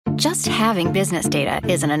Just having business data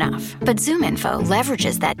isn't enough, but ZoomInfo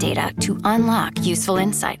leverages that data to unlock useful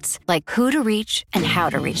insights, like who to reach and how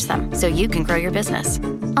to reach them, so you can grow your business.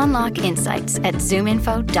 Unlock insights at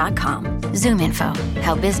ZoomInfo.com. ZoomInfo,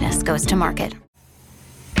 how business goes to market.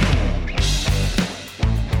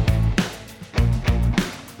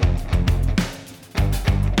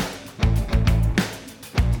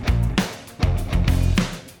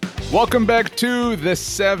 Welcome back to the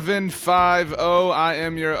 750. I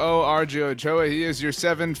am your RJ Ochoa. He is your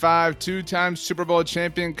 7'5", two-time Super Bowl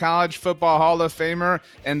champion, college football Hall of Famer,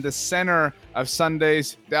 and the center of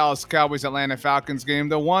Sunday's Dallas Cowboys Atlanta Falcons game.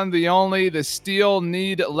 The one, the only, the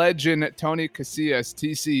steel-kneed legend, Tony Casillas.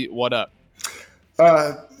 TC, what up?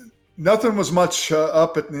 Nothing was much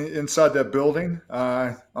up inside that building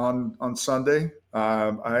on Sunday.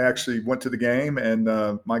 I actually went to the game,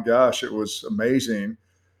 and my gosh, it was amazing.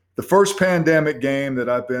 The first pandemic game that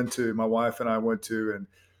I've been to, my wife and I went to,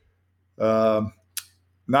 and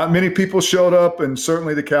not many people showed up, and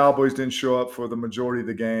certainly the Cowboys didn't show up for the majority of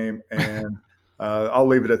the game, and I'll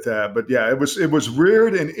leave it at that. But yeah, it was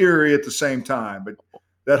weird and eerie at the same time. But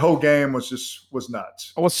that whole game was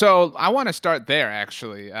nuts. Well, so I want to start there,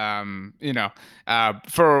 actually. By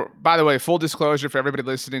the way, full disclosure for everybody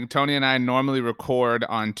listening, Tony and I normally record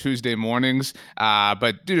on Tuesday mornings,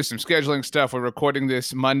 but due to some scheduling stuff, we're recording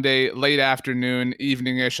this Monday, late afternoon,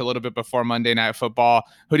 evening-ish, a little bit before Monday Night Football.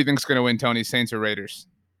 Who do you think is going to win, Tony, Saints or Raiders?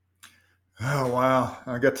 Oh, wow.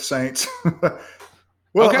 I got the Saints.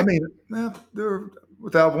 Well, okay. I mean, they're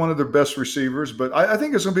without one of their best receivers, but I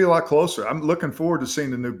think it's going to be a lot closer. I'm looking forward to seeing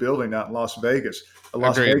the new building out in Las Vegas, the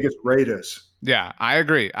Las Vegas Raiders. Yeah, I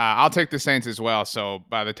agree. I'll take the Saints as well. So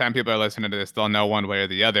by the time people are listening to this, they'll know one way or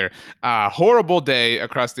the other. Horrible day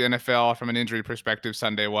across the NFL from an injury perspective,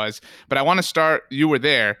 Sunday was. But I want to start, you were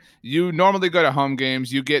there. You normally go to home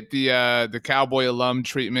games. You get the Cowboy alum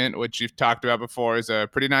treatment, which you've talked about before is a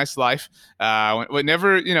pretty nice life.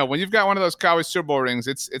 Whenever, when you've got one of those Cowboy Super Bowl rings,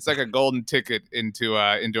 it's like a golden ticket into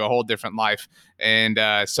a whole different life. And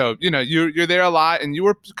so, you're there a lot, and you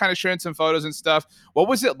were kind of sharing some photos and stuff. What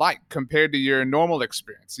was it like compared to your normal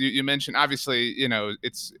experience? You mentioned, obviously,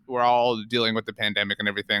 we're all dealing with the pandemic and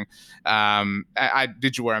everything.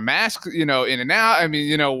 Did you wear a mask, in and out? I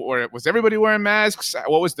mean, or was everybody wearing masks?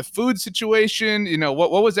 What was the food situation?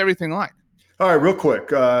 What was everything like? All right, real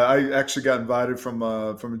quick. I actually got invited from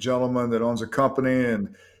a gentleman that owns a company,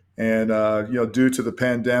 and due to the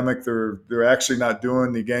pandemic, they're actually not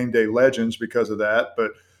doing the Game Day Legends because of that.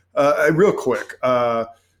 But real quick,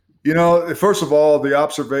 first of all, the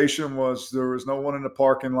observation was there was no one in the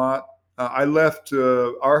parking lot. I left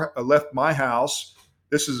my house.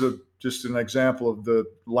 This is just an example of the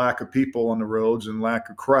lack of people on the roads and lack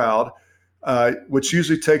of crowd, which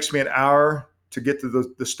usually takes me an hour to get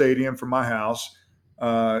to the stadium from my house.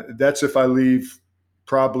 That's if I leave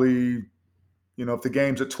probably. If the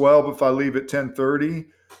game's at 12, if I leave at 10:30,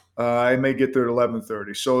 I may get there at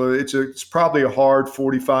 11:30. So it's probably a hard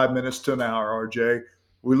 45 minutes to an hour, RJ.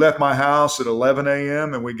 We left my house at 11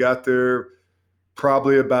 a.m. and we got there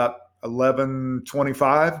probably about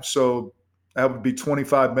 11:25. So that would be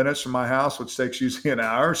 25 minutes from my house, which takes usually an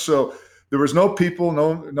hour. So there was no people,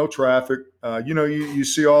 no traffic. You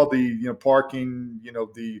see all the parking,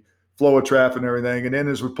 the flow of traffic and everything. And then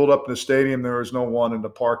as we pulled up in the stadium, there was no one in the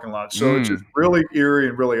parking lot. So it's just really eerie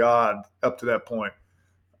and really odd up to that point.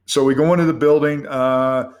 So we go into the building.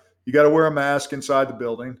 You got to wear a mask inside the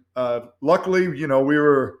building. Luckily, we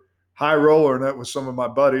were high roller and that was some of my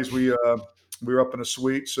buddies. We were up in a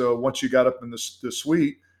suite. So once you got up in the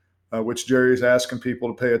suite, which Jerry is asking people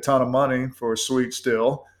to pay a ton of money for a suite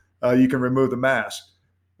still, you can remove the mask.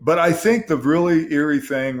 But I think the really eerie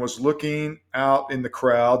thing was looking out in the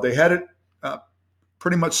crowd. They had it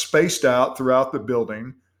pretty much spaced out throughout the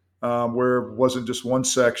building, where it wasn't just one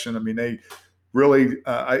section. I mean, they really,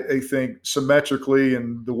 I think, symmetrically,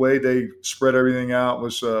 and the way they spread everything out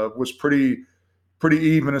was pretty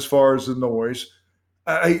even as far as the noise.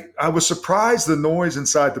 I was surprised the noise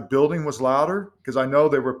inside the building was louder because I know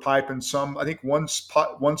they were piping some. I think one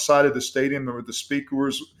side of the stadium, there were the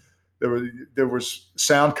speakers. There was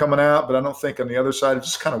sound coming out, but I don't think on the other side, it's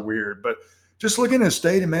just kind of weird. But just looking at the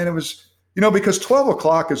stadium, man, it was, because 12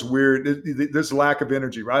 o'clock is weird. There's lack of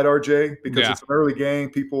energy, right, RJ? Because it's an early game.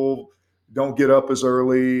 People don't get up as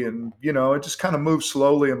early and, it just kind of moves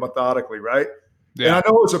slowly and methodically, right? Yeah. And I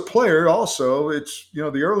know as a player also, it's,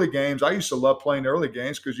 the early games, I used to love playing early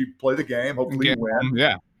games because you play the game, hopefully you win.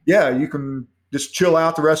 Yeah. Yeah, you can just chill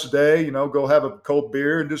out the rest of the day, go have a cold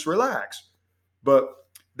beer and just relax. But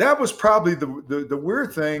that was probably the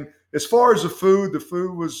weird thing. As far as the food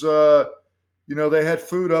was, they had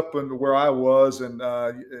food up in where I was, and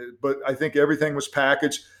but I think everything was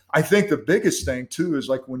packaged. I think the biggest thing too is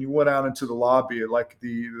like when you went out into the lobby, like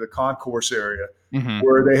the concourse area, Mm-hmm.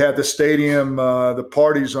 where they had the stadium, the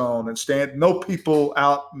party zone, and no people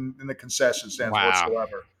out in the concession stands Wow.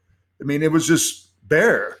 whatsoever. I mean, it was just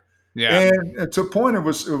bare, Yeah. and to a point, it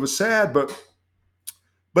was sad, but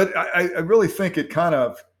I really think it kind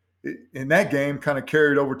of in that game kind of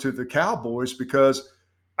carried over to the Cowboys because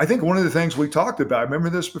I think one of the things we talked about, remember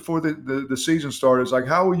this before the season started, is like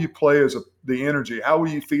how will you play the energy? How will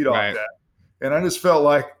you feed off Right. that? And I just felt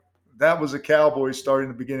like that was the Cowboys starting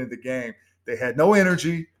the beginning of the game. They had no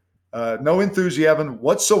energy, no enthusiasm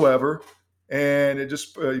whatsoever, and it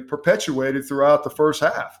just perpetuated throughout the first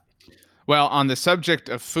half. Well, on the subject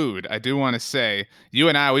of food, I do want to say you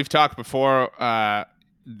and we've talked before.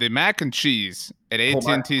 The mac and cheese at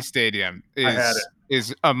AT&T Stadium I had it.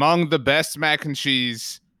 is among the best mac and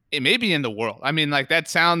cheese it may be in the world. I mean, like that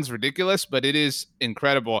sounds ridiculous, but it is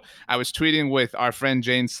incredible. I was tweeting with our friend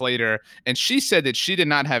Jane Slater, and she said that she did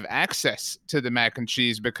not have access to the mac and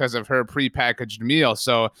cheese because of her prepackaged meal.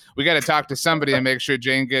 So we got to talk to somebody and make sure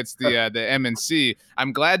Jane gets the M&C.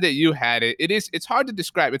 I'm glad that you had it. It's hard to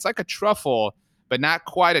describe. It's like a truffle, but not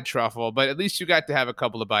quite a truffle. But at least you got to have a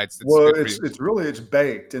couple of bites. That's Well, good for you. it's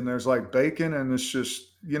baked, and there's like bacon, and it's just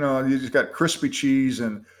you just got crispy cheese,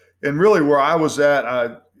 and really where I was at,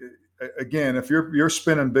 again, if you're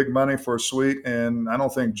spending big money for a sweet, and I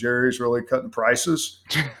don't think Jerry's really cutting prices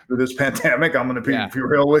for this pandemic, I'm going to be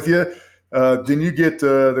real with you. Then you get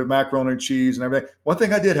the macaroni and cheese and everything. One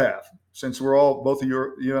thing I did have, since both of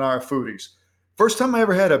you and I are foodies, first time I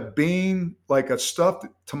ever had a bean, like a stuffed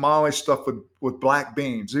tamale stuffed with black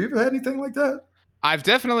beans. Have you ever had anything like that? I've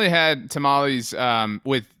definitely had tamales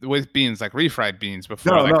with beans, like refried beans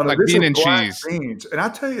before, No, like this bean is and black cheese. beans, and I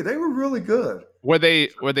tell you, they were really good. Were they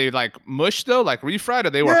like mush though, like refried, or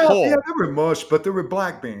they were Yeah, whole? they were mush, but they were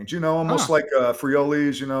black beans, almost like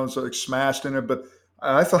Friolis, so like smashed in it. But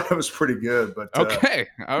I thought it was pretty good. But Okay,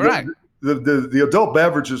 all right. The adult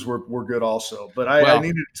beverages were good also. But I Well,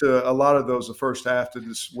 needed a lot of those the first half to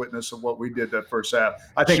just witness of what we did that first half.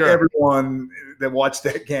 I think sure. everyone that watched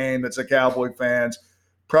that game that's a Cowboy fans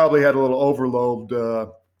probably had a little overload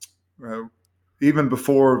even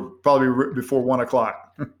before 1:00.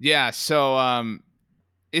 Yeah, so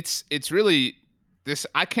it's really this.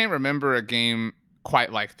 I can't remember a game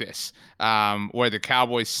quite like this, where the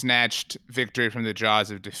Cowboys snatched victory from the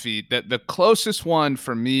jaws of defeat. The closest one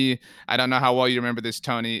for me, I don't know how well you remember this,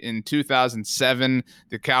 Tony. In 2007,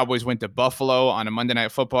 the Cowboys went to Buffalo on a Monday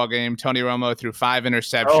Night Football game. Tony Romo threw 5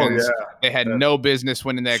 interceptions. Oh, yeah. They had no business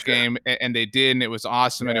winning that game, and they did, and it was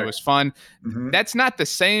awesome, and it was fun. Mm-hmm. That's not the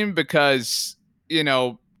same because,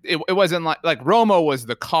 it wasn't like Romo was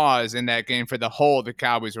the cause in that game for the hole the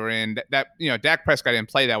Cowboys were in. That Dak Prescott didn't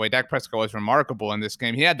play that way. Dak Prescott was remarkable in this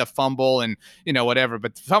game. He had the fumble and whatever,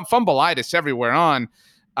 but fumbleitis everywhere on.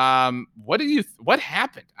 What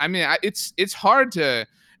happened? I mean, it's hard to.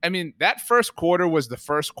 I mean, that first quarter was the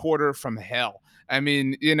first quarter from hell. I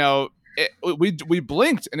mean, we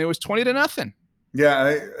blinked and it was 20-0.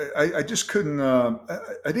 Yeah, I just couldn't.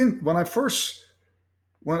 I didn't when I first.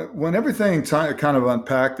 When everything kind of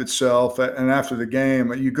unpacked itself, and after the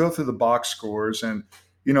game, you go through the box scores, and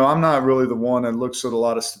I'm not really the one that looks at a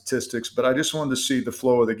lot of statistics, but I just wanted to see the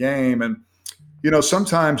flow of the game, and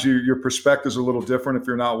sometimes your perspective is a little different if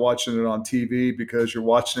you're not watching it on TV because you're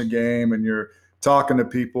watching a game and you're talking to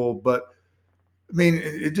people. But I mean,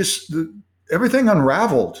 it just everything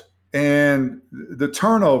unraveled, and the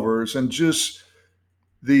turnovers, and just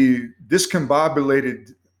the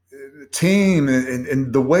discombobulated team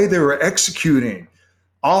and the way they were executing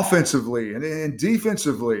offensively and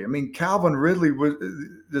defensively. I mean, Calvin Ridley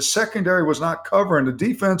the secondary was not covering. The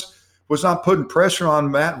defense was not putting pressure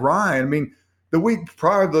on Matt Ryan. I mean, the week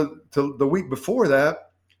prior to the week before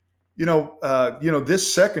that,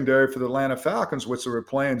 this secondary for the Atlanta Falcons, which they were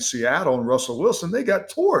playing Seattle and Russell Wilson, they got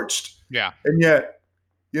torched. Yeah. And yet,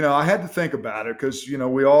 I had to think about it because,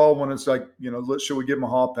 we all want to like, should we give them a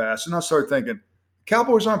hall pass? And I started thinking,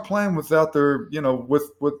 Cowboys aren't playing without their,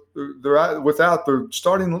 without their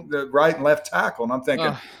starting right and left tackle. And I'm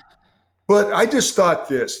thinking, but I just thought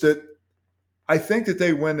that I think that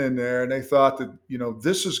they went in there and they thought that,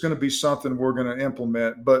 this is going to be something we're going to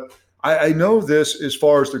implement. But I know this as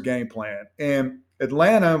far as their game plan. And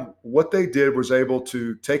Atlanta, what they did was able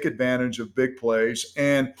to take advantage of big plays.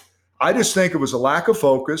 And I just think it was a lack of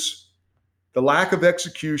focus, the lack of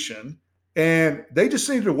execution. And they just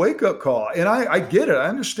needed a wake-up call. And I get it. I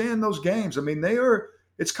understand those games. I mean,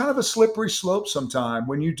 it's kind of a slippery slope sometimes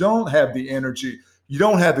when you don't have the energy, you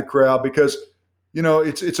don't have the crowd, because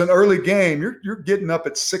it's an early game. You're getting up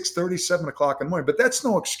at 6:30, 7 o'clock in the morning, but that's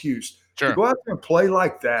no excuse to Sure. go out there and play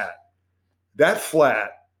like that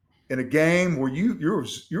flat in a game where you're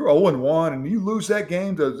 0-1 and you lose that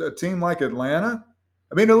game to a team like Atlanta.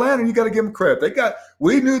 I mean, Atlanta, you got to give them credit.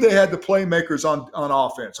 We knew they had the playmakers on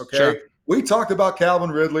offense. Okay, Sure. we talked about Calvin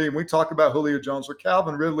Ridley and we talked about Julio Jones, but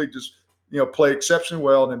Calvin Ridley just played exceptionally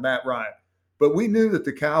well, and then Matt Ryan. But we knew that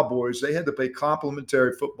the Cowboys, they had to play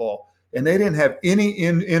complementary football, and they didn't have any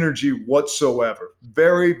energy whatsoever.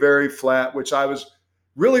 Very, very flat, which I was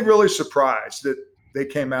really, really surprised that they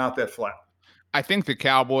came out that flat. I think the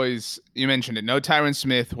Cowboys, you mentioned it, no Tyron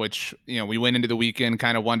Smith, which, we went into the weekend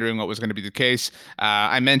kind of wondering what was going to be the case.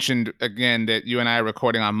 I mentioned, again, that you and I are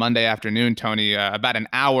recording on Monday afternoon, Tony, about an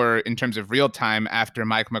hour in terms of real time after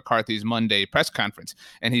Mike McCarthy's Monday press conference.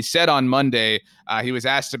 And he said on Monday, he was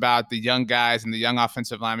asked about the young guys and the young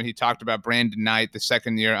offensive linemen. He talked about Brandon Knight, the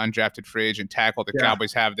second-year undrafted free agent tackle the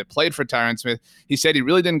Cowboys have that played for Tyron Smith. He said he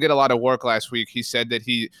really didn't get a lot of work last week. He said that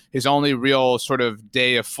his only real sort of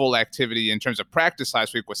day of full activity in terms of practice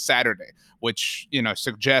last week was Saturday, which,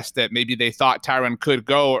 suggests that maybe they thought Tyron could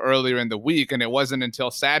go earlier in the week, and it wasn't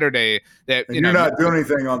until Saturday that, and you're not doing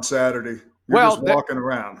anything on Saturday. You're just walking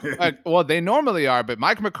around. Well, they normally are, but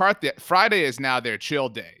Mike McCarthy, Friday is now their chill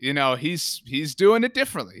day. He's doing it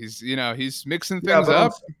differently. He's mixing things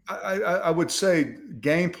up. I would say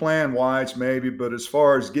game plan wise, maybe, but as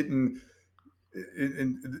far as getting,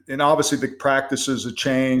 and obviously the practices have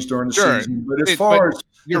changed during the season, but as far as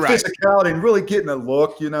the physicality and really getting a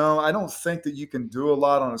look, I don't think that you can do a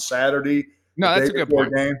lot on a Saturday. No, that's a good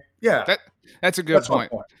point. Game. Yeah, that's a good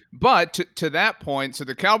point. But to that point, so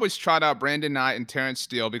the Cowboys trot out Brandon Knight and Terrence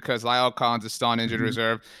Steele because Lyle Collins is still on injured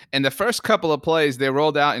reserve. And the first couple of plays, they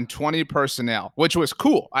rolled out in 20 personnel, which was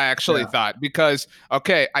cool, I actually thought, because, a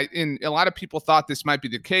lot of people thought this might be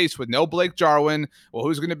the case with no Blake Jarwin. Well,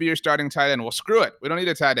 who's going to be your starting tight end? Well, screw it. We don't need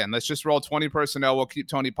a tight end. Let's just roll 20 personnel. We'll keep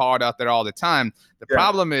Tony Pollard out there all the time. The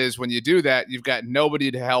problem is when you do that, you've got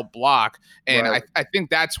nobody to help block. And I think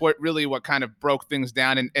that's what kind of broke things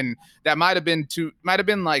down. And that might have been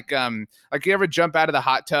like you ever jump out of the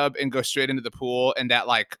hot tub and go straight into the pool, and that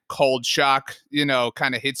like cold shock,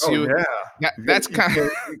 kind of hits you. Yeah. That's kind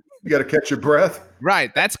of you got to catch your breath.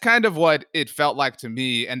 Right. That's kind of what it felt like to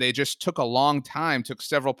me. And they just took a long time, took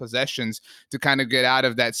several possessions to kind of get out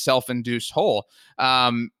of that self-induced hole.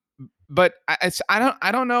 But I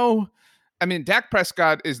don't know. I mean, Dak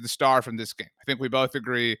Prescott is the star from this game. I think we both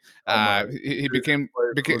agree. He became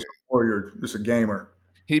warrior, just a gamer.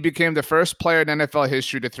 He became the first player in NFL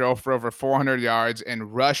history to throw for over 400 yards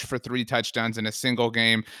and rush for 3 touchdowns in a single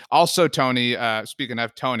game. Also, Tony, speaking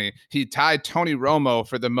of Tony, he tied Tony Romo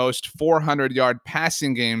for the most 400-yard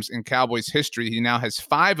passing games in Cowboys history. He now has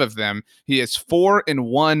 5 of them. He is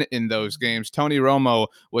 4-1 in those games. Tony Romo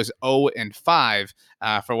was 0-5.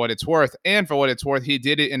 For what it's worth. And for what it's worth, he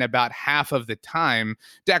did it in about half of the time.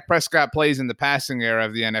 Dak Prescott plays in the passing era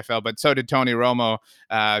of the NFL, but so did Tony Romo,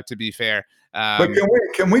 to be fair. But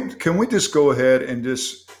can we just go ahead and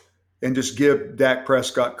just give Dak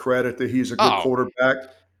Prescott credit that he's a good quarterback?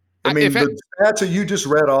 I mean, the stats that you just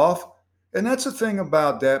read off, and that's the thing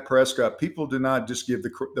about Dak Prescott. People do not just give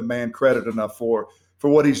the man credit enough for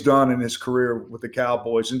what he's done in his career with the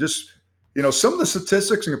Cowboys. And just, some of the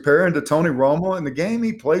statistics and comparing to Tony Romo in the game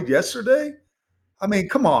he played yesterday. I mean,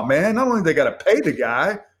 come on, man. Not only they got to pay the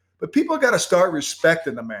guy, but people got to start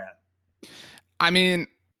respecting the man. I mean,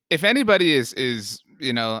 if anybody is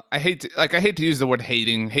I hate to use the word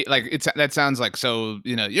hating. That sounds like so,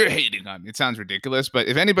 you're hating on me. It sounds ridiculous, but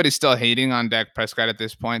if anybody's still hating on Dak Prescott at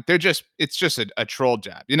this point, it's just a troll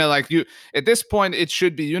job. At this point, it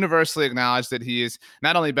should be universally acknowledged that he is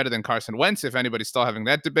not only better than Carson Wentz, if anybody's still having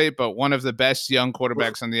that debate, but one of the best young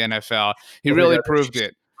quarterbacks in the NFL. He really proved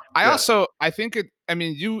it. I've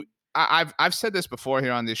said this before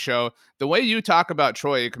here on this show. The way you talk about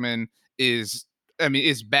Troy Aikman is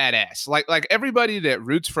badass. Like everybody that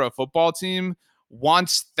roots for a football team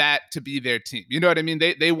wants that to be their team. You know what I mean?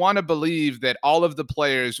 They want to believe that all of the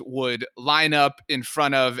players would line up in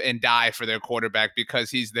front of and die for their quarterback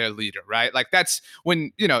because he's their leader, right? Like that's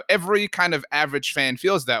when, every kind of average fan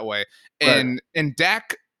feels that way. And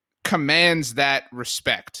Dak commands that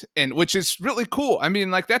respect, and which is really cool. I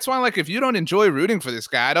mean, that's why, if you don't enjoy rooting for this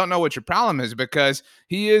guy, I don't know what your problem is, because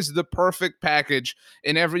he is the perfect package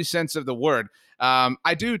in every sense of the word.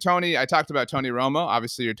 I do, Tony. I talked about Tony Romo.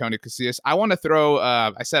 Obviously, you're Tony Casillas. I want to throw.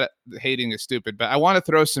 I said hating is stupid, but I want to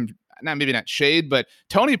throw some. Maybe not shade, but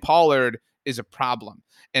Tony Pollard is a problem.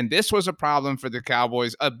 And this was a problem for the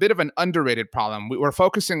Cowboys, a bit of an underrated problem. We were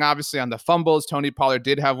focusing obviously on the fumbles. Tony Pollard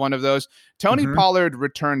did have one of those. Tony Pollard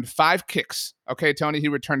returned 5 kicks. Okay, Tony, he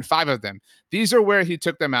returned 5 of them. These are where he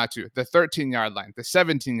took them out to: the 13-yard line, the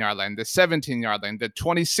 17-yard line, the 17-yard line, the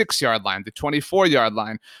 26-yard line, the 24-yard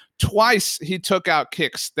line. Twice he took out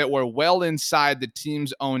kicks that were well inside the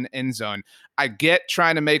team's own end zone. I get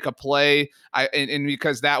trying to make a play, and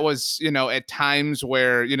because that was, at times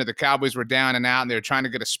where, the Cowboys were down and out and they were trying to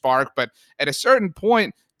get a spark. But at a certain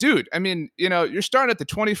point, dude, I mean, you're starting at the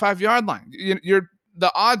 25-yard line. The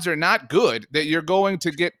odds are not good that you're going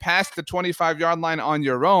to get past the 25-yard line on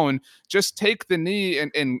your own. Just take the knee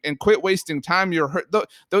and quit wasting time. You're hurt.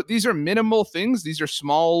 These are minimal things. These are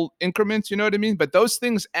small increments, you know what I mean? But those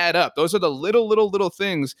things add up. Those are the little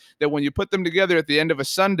things that when you put them together at the end of a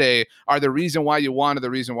Sunday are the reason why you won or the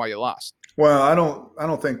reason why you lost. Well, I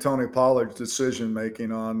don't think Tony Pollard's decision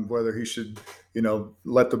making on whether he should,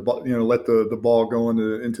 let the ball go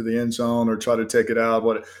into the end zone or try to take it out.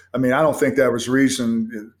 I don't think that was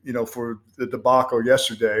reason, for the debacle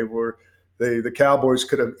yesterday where the Cowboys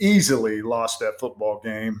could have easily lost that football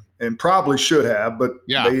game and probably should have, but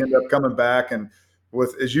they end up coming back and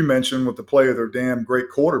with, as you mentioned, with the play of their damn great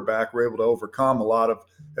quarterback, were able to overcome a lot of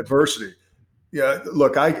adversity. Yeah,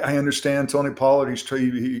 look, I understand Tony Pollard.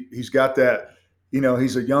 He's got that,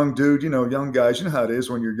 he's a young dude, young guys, you know how it is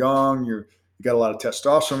when you're young, you got a lot of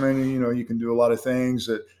testosterone in you, you can do a lot of things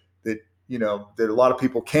that a lot of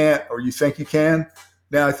people can't, or you think you can.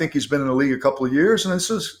 Now, I think he's been in the league a couple of years and this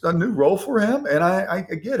is a new role for him. And I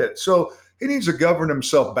get it. So he needs to govern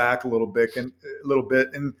himself back a little bit. And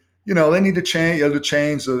they need to change,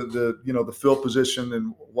 the field position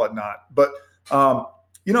and whatnot. But,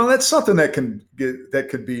 that's something that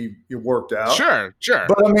could be worked out. Sure.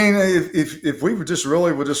 But if we would just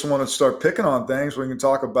want to start picking on things, we can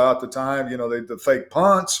talk about the time, the fake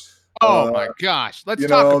punts. Oh my gosh. Let's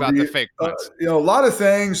talk about the fake punts. A lot of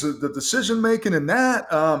things, the decision making in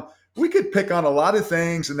that, we could pick on a lot of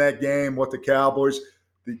things in that game, what the Cowboys,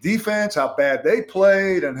 the defense, how bad they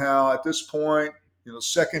played, and how at this point,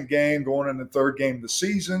 second game going into the third game of the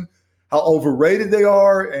season, how overrated they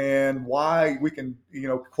are and why we can,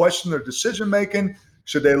 question their decision making.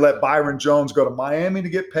 Should they let Byron Jones go to Miami to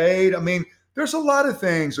get paid? There's a lot of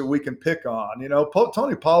things that we can pick on.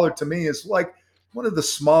 Tony Pollard to me is like one of the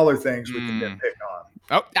smaller things we can pick on.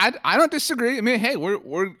 Oh, I don't disagree. Hey, we're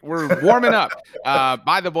warming up.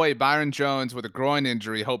 By the way, Byron Jones with a groin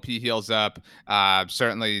injury. Hope he heals up.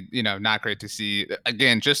 Certainly, not great to see.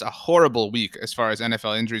 Again, just a horrible week as far as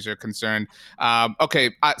NFL injuries are concerned.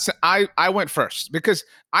 Okay, so I went first because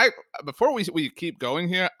before we keep going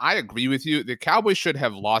here, I agree with you. The Cowboys should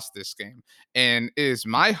have lost this game, and it is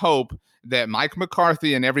my hope that Mike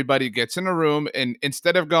McCarthy and everybody gets in a room and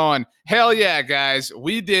instead of going, hell yeah, guys,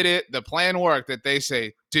 we did it, the plan worked, that they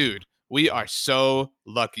say, dude, we are so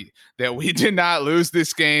lucky that we did not lose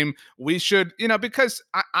this game. We should, because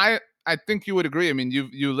I think you would agree.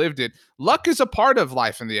 You lived it. Luck is a part of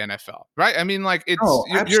life in the NFL, right?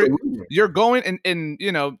 You're going and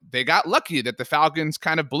they got lucky that the Falcons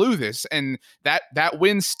kind of blew this, and that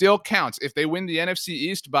win still counts. If they win the NFC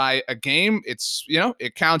East by a game,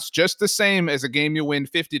 it counts just the same as a game you win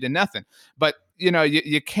 50-0. But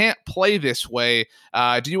you can't play this way.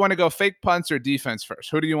 Do you want to go fake punts or defense first?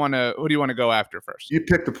 Who do you want to go after first? You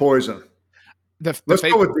pick the poison. Let's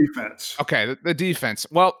go with defense. Okay, the defense.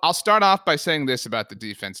 Well, I'll start off by saying this about the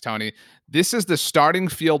defense, Tony. This is the starting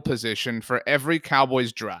field position for every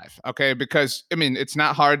Cowboys drive, okay? Because, it's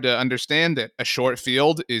not hard to understand that a short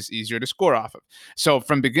field is easier to score off of. So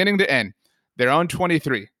from beginning to end, their own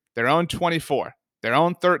 23, their own 24, their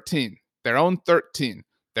own 13, their own 13,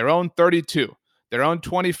 their own 32, their own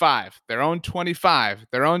 25, their own 25,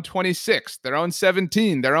 their own 26, their own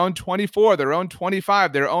 17, their own 24, their own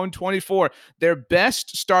 25, their own 24. Their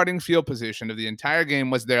best starting field position of the entire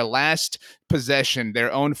game was their last possession,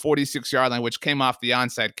 their own 46-yard line, which came off the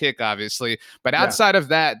onside kick, obviously. But outside of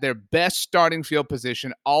that, their best starting field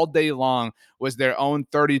position all day long was their own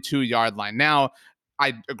 32-yard line. Now,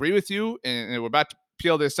 I agree with you, and we're about to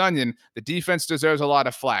peel this onion. The defense deserves a lot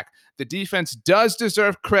of flack. The defense does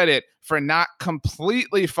deserve credit for not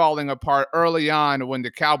completely falling apart early on when the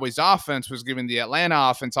Cowboys offense was giving the Atlanta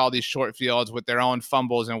offense all these short fields with their own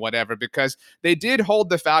fumbles and whatever, because they did hold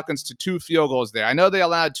the Falcons to 2 field goals there. I know they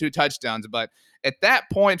allowed 2 touchdowns, but at that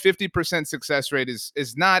point, 50% success rate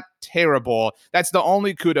is not terrible. That's the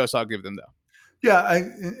only kudos I'll give them, though. Yeah, I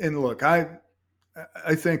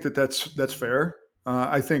think that's fair.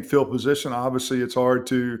 I think field position, obviously, it's hard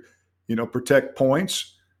to, protect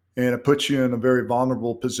points, and it puts you in a very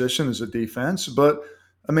vulnerable position as a defense. But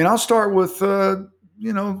I mean, I'll start with,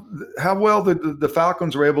 how well the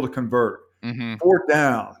Falcons were able to convert. Mm-hmm. Fourth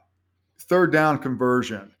down, third down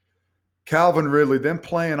conversion. Calvin Ridley, them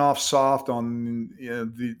playing off soft on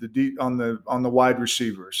on the wide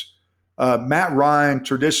receivers. Matt Ryan,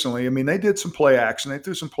 traditionally, I mean, they did some play action. They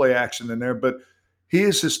threw some play action in there, but he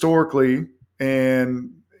is historically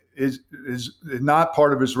and is not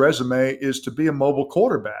part of his resume is to be a mobile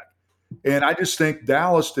quarterback. And I just think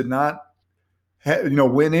Dallas did not,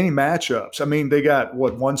 win any matchups. I mean, they got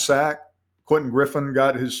one sack. Quentin Griffin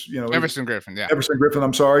got his, Everson Griffin, yeah. Everson Griffin,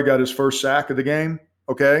 I'm sorry, got his first sack of the game.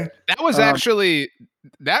 Okay. That was actually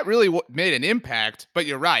that really made an impact. But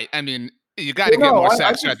you're right. I mean, you got to get more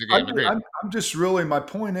sacks throughout the game. I'm just really, my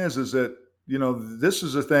point is that, this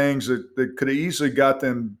is the things that could have easily got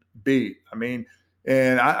them beat. I mean,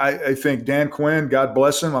 and I think Dan Quinn, God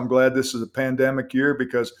bless him. I'm glad this is a pandemic year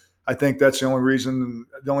because I think that's the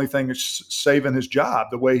only thing that's saving his job,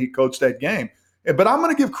 the way he coached that game. But I'm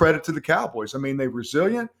going to give credit to the Cowboys. I mean, they're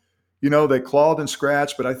resilient. They clawed and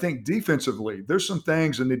scratched, but I think defensively, there's some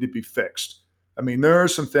things that need to be fixed. I mean, there are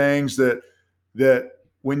some things that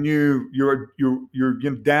when you're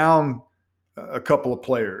down a couple of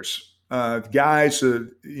players, guys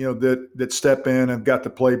that step in and got to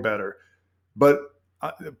play better. But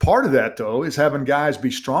part of that though is having guys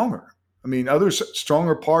be stronger. I mean, other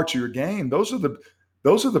stronger parts of your game. Those are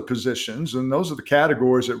the positions and those are the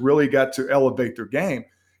categories that really got to elevate their game.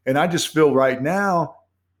 And I just feel right now.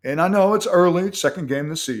 And I know it's early, second game of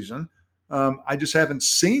the season. I just haven't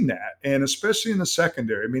seen that. And especially in the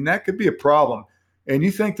secondary. I mean, that could be a problem. And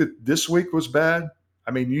you think that this week was bad?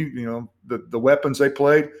 I mean, the weapons they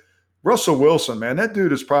played. Russell Wilson, man, that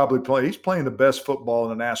dude is he's playing the best football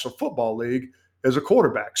in the National Football League as a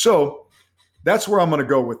quarterback. So that's where I'm going to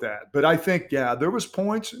go with that. But I think, there was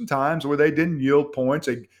points and times where they didn't yield points.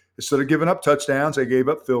 Instead of giving up touchdowns, they gave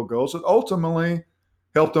up field goals that ultimately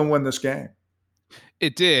helped them win this game.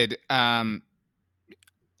 It did. I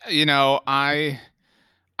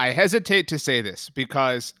hesitate to say this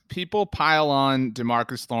because people pile on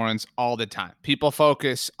DeMarcus Lawrence all the time. People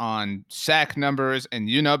focus on sack numbers, and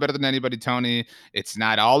you know better than anybody, Tony, it's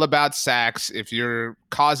not all about sacks. If you're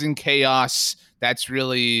causing chaos, that's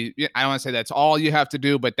really, I don't want to say that's all you have to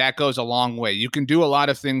do, but that goes a long way. You can do a lot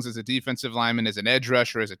of things as a defensive lineman, as an edge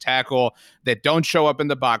rusher, as a tackle that don't show up in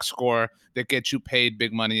the box score that get you paid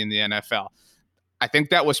big money in the NFL. I think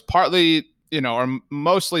that was partly, or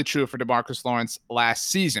mostly true for DeMarcus Lawrence last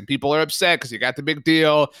season. People are upset because he got the big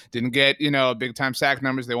deal, didn't get, big time sack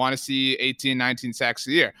numbers. They want to see 18, 19 sacks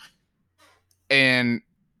a year. And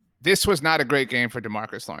this was not a great game for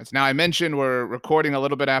DeMarcus Lawrence. Now, I mentioned we're recording a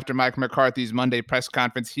little bit after Mike McCarthy's Monday press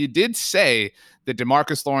conference. He did say that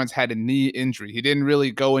DeMarcus Lawrence had a knee injury. He didn't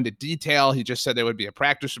really go into detail. He just said there would be a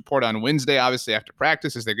practice report on Wednesday, obviously after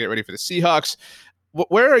practice, as they get ready for the Seahawks.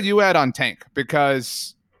 Where are you at on Tank?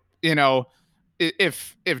 Because,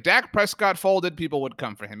 if Dak Prescott folded, people would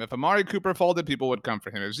come for him. If Amari Cooper folded, people would come for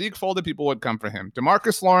him. If Zeke folded, people would come for him.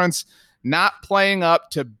 DeMarcus Lawrence not playing up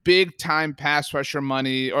to big-time pass rusher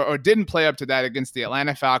money or didn't play up to that against the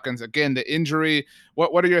Atlanta Falcons. Again, the injury.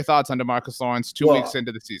 What are your thoughts on DeMarcus Lawrence 2 weeks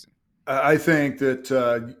into the season? I think that,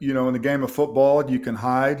 in the game of football, you can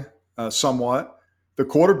hide somewhat. The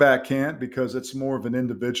quarterback can't because it's more of an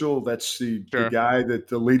individual. That's the guy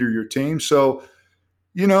the leader of your team. So,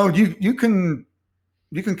 you can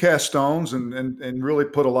cast stones and really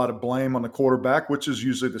put a lot of blame on the quarterback, which is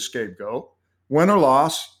usually the scapegoat. Win or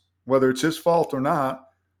loss, whether it's his fault or not,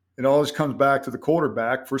 it always comes back to the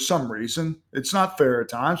quarterback for some reason. It's not fair at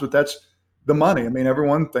times, but that's the money. I mean,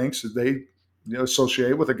 everyone thinks that they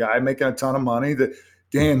associate with a guy making a ton of money that,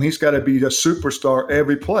 damn, he's got to be a superstar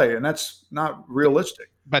every play, and that's not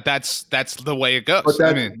realistic. But that's the way it goes.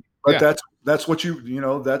 That's what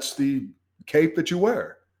that's the cape that you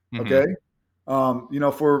wear. Okay.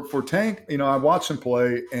 For Tank, I watched him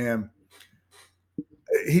play, and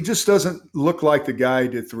he just doesn't look like the guy he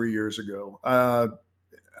did 3 years ago.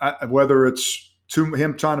 Whether it's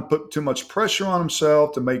him trying to put too much pressure on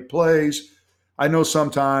himself to make plays. I know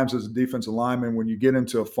sometimes as a defensive lineman, when you get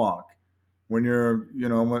into a funk, when you're,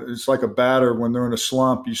 it's like a batter when they're in a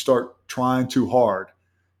slump, you start trying too hard.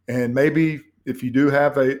 And maybe if you do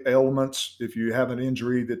have ailments, if you have an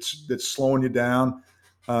injury that's slowing you down,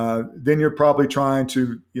 then you're probably trying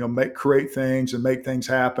to, create things and make things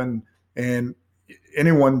happen. And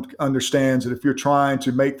anyone understands that if you're trying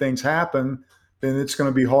to make things happen, then it's going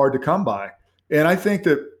to be hard to come by. And I think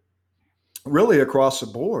that really across the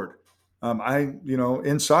board,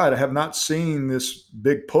 inside, I have not seen this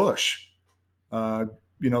big push.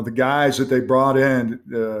 The guys that they brought in,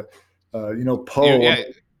 Poe. Yeah.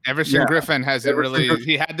 Everson Griffin hasn't really.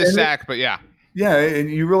 He had the sack, but yeah. Yeah, and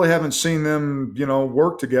you really haven't seen them,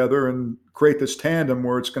 work together and create this tandem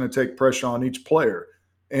where it's going to take pressure on each player.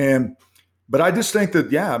 But I just think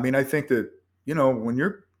that, I think that, when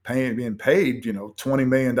you're being paid, $20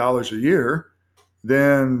 million a year,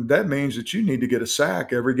 then that means that you need to get a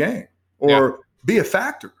sack every game or be a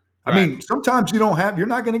factor. Right. I mean, sometimes you're not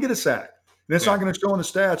going to get a sack, and it's not going to show in the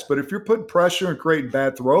stats. But if you're putting pressure and creating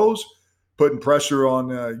bad throws, putting pressure on,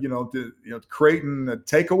 creating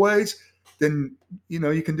takeaways, then,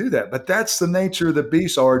 you can do that. But that's the nature of the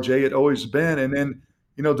beast, RJ. It always been. And then,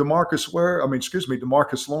 Demarcus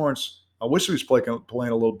Lawrence, I wish he was playing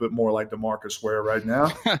a little bit more like DeMarcus Ware right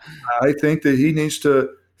now. I think that he needs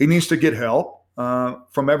to get help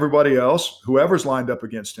from everybody else, whoever's lined up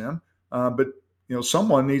against him. But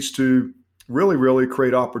someone needs to really, really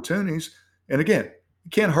create opportunities. And again, he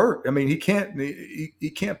can't hurt. I mean, he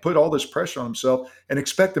can't put all this pressure on himself and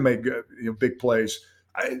expect to make big plays.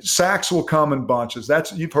 Sacks will come in bunches.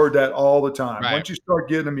 You've heard that all the time. Right. Once you start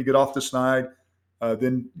getting them, you get off the snide.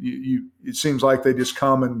 Then it seems like they just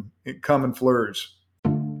come in flurries.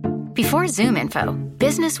 Before Zoom Info,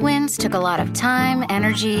 business wins took a lot of time,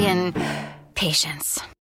 energy, and patience.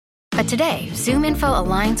 But today, Zoom Info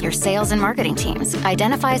aligns your sales and marketing teams,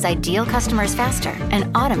 identifies ideal customers faster, and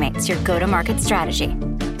automates your go-to-market strategy.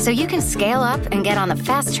 So you can scale up and get on the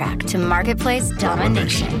fast track to marketplace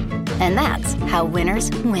domination. And that's how winners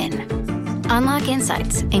win. Unlock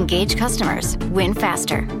insights, engage customers, win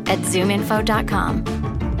faster at zoominfo.com.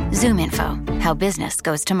 ZoomInfo, how business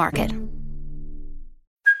goes to market.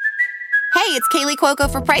 Hey, it's Kaylee Cuoco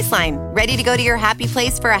for Priceline. Ready to go to your happy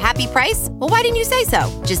place for a happy price? Well, why didn't you say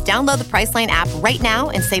so? Just download the Priceline app right now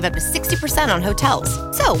and save up to 60% on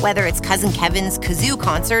hotels. So whether it's Cousin Kevin's Kazoo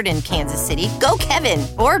Concert in Kansas City, go Kevin,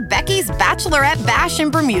 or Becky's Bachelorette Bash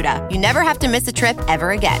in Bermuda, you never have to miss a trip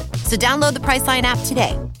ever again. So download the Priceline app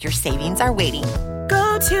today. Your savings are waiting.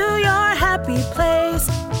 Go to your happy place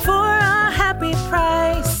for a happy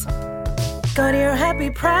price. Go to your happy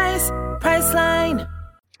price, Priceline.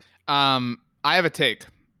 I have a take.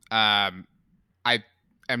 I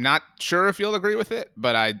am not sure if you'll agree with it,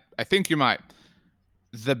 but I think you might.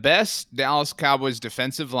 The best Dallas Cowboys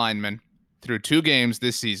defensive lineman through 2 games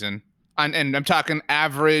this season, and I'm talking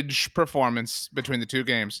average performance between the 2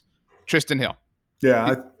 games, Tristan Hill.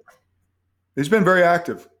 Yeah, he's been very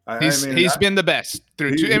active. He's been the best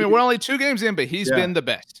through 2. I mean, we're only 2 games in, but he's been the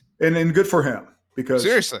best. And good for him, because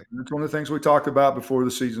seriously, it's one of the things we talked about before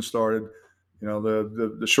the season started.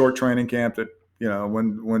 The short training camp that,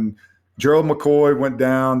 when Gerald McCoy went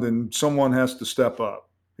down, then someone has to step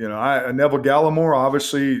up. Neville Gallimore,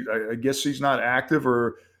 obviously, I guess he's not active,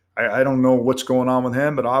 or I don't know what's going on with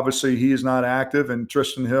him, but obviously he is not active, and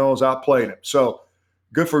Tristan Hill has outplayed him. So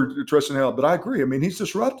good for Tristan Hill. But I agree. I mean, he's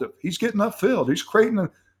disruptive. He's getting upfield. He's creating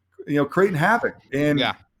havoc. And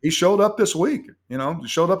he showed up this week,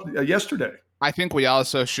 showed up yesterday. I think we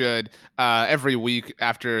also should, every week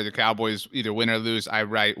after the Cowboys either win or lose, I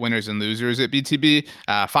write winners and losers at BTB.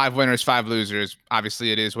 5 winners, 5 losers.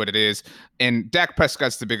 Obviously, it is what it is. And Dak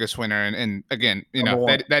Prescott's the biggest winner. And again,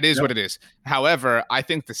 that is what it is. However, I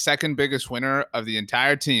think the second biggest winner of the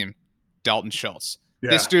entire team, Dalton Schultz.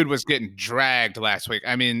 Yeah. This dude was getting dragged last week.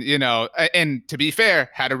 I mean, and to be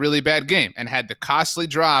fair, had a really bad game and had the costly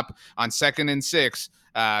drop on 2nd and 6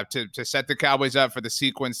 to set the Cowboys up for the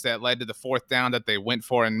sequence that led to the 4th down that they went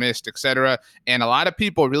for and missed, etc. And a lot of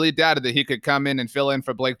people really doubted that he could come in and fill in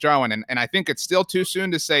for Blake Jarwin. And I think it's still too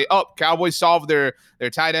soon to say, oh, Cowboys solved their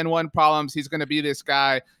tight end 1 problems. He's going to be this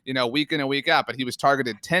guy, week in and week out. But he was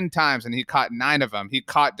targeted 10 times and he caught 9 of them. He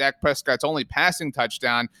caught Dak Prescott's only passing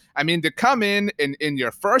touchdown. I mean, to come in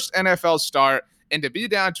your first NFL start and to be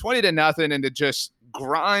down 20-0 and to just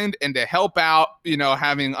grind and to help out,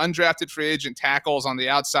 having undrafted free agent tackles on the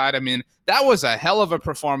outside. I mean, that was a hell of a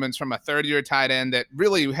performance from a 3rd-year tight end that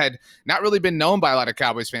really had not really been known by a lot of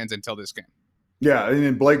Cowboys fans until this game. Yeah, and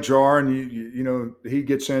then Blake Jarwin, he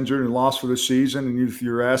gets injured and lost for the season, and if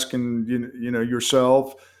you're asking,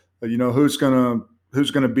 yourself, who's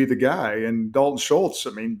gonna be the guy? And Dalton Schultz,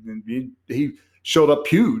 I mean, he showed up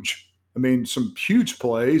huge. I mean, some huge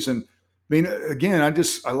plays. And I mean, again,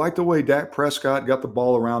 I like the way Dak Prescott got the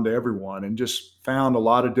ball around to everyone and just found a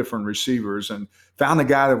lot of different receivers and found the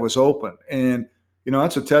guy that was open. And,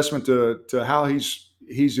 that's a testament to how he's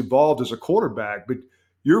evolved as a quarterback. But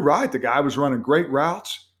you're right. The guy was running great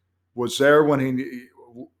routes, was there when he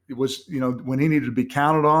was, when he needed to be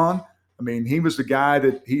counted on. I mean, he was the guy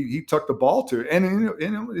that he took the ball to.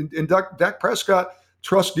 And Dak Prescott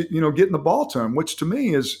trusts, getting the ball to him, which to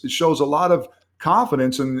me shows a lot of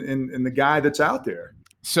confidence in the guy that's out there.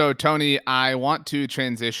 So, Tony, I want to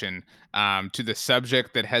transition to the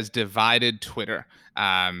subject that has divided Twitter.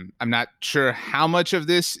 I'm not sure how much of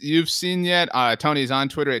this you've seen yet. Tony's on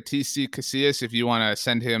Twitter at TC Casillas. If you want to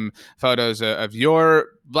send him photos of your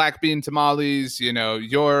black bean tamales,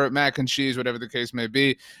 your mac and cheese, whatever the case may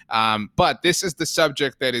be. But this is the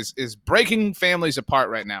subject that is breaking families apart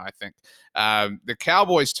right now, I think. The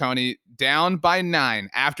Cowboys, Tony, down by 9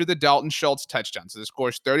 after the Dalton Schultz touchdown. So the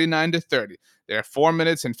score's 39-30. There are 4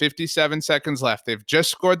 minutes and 57 seconds left. They've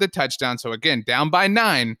just scored the touchdown. So again, down by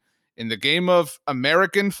 9 in the game of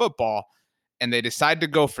American football, and they decide to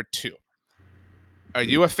go for 2. Are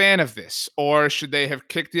you a fan of this, or should they have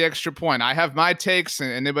kicked the extra point? I have my takes, and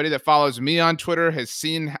anybody that follows me on Twitter has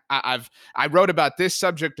seen. I wrote about this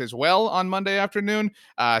subject as well on Monday afternoon,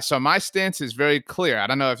 so my stance is very clear. I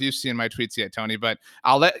don't know if you've seen my tweets yet, Tony, but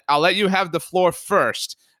I'll let you have the floor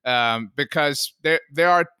first, because there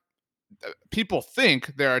are people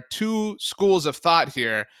think there are 2 schools of thought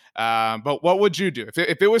here. But what would you do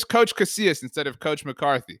if it was Coach Casillas instead of Coach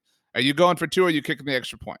McCarthy? Are you going for 2, or are you kicking the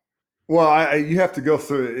extra point? Well, you have to go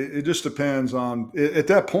through it. It just depends on at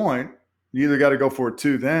that point. You either got to go for a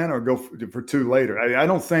 2 then or go for 2 later. I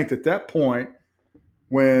don't think at that point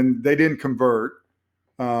when they didn't convert,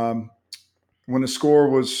 when the score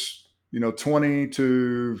was 20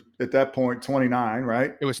 to at that point 29,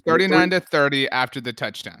 right? It was 39-30 after the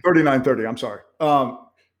touchdown. 39-30. I'm sorry.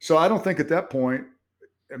 So I don't think at that point.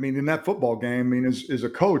 I mean, in that football game, as a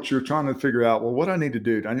coach, you're trying to figure out, well, what do I need to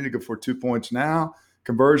do? Do I need to go for 2 points now?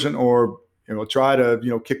 Conversion, or try to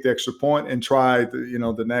kick the extra point and try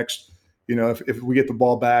the next if we get the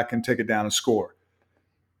ball back and take it down and score.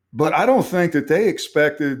 But I don't think that they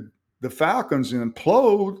expected the Falcons to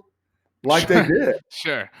implode like they did.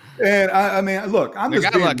 Sure. And I mean, look, I'm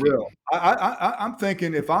just being lucky. real. I'm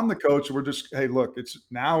thinking if I'm the coach, we're just, hey, look, it's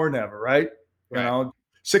now or never, right? Right.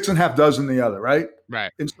 6.5 dozen the other, right?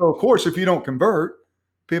 Right. And so, of course, if you don't convert,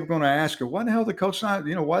 people are going to ask you, why the hell did the coach not?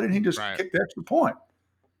 Why didn't he just kick the extra point?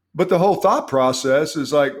 But the whole thought process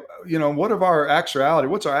is like, what are our actuality?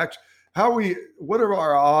 What are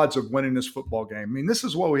our odds of winning this football game? I mean, this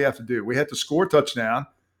is what we have to do. We have to score a touchdown.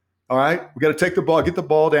 All right. We got to take the ball, get the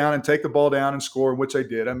ball down and take the ball down and score, which they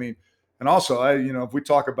did. I mean, and also, if we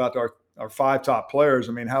talk about our 5 top players,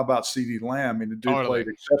 I mean, how about CeeDee Lamb? I mean, the dude played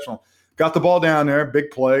exceptional. Got the ball down there,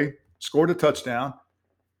 big play, scored a touchdown.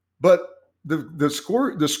 But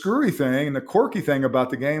the screwy thing and the quirky thing about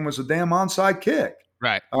the game was a damn onside kick.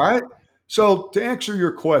 Right. All right. So to answer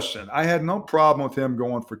your question, I had no problem with him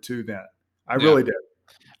going for 2 then. I really did.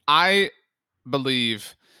 I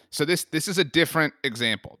believe so. This is a different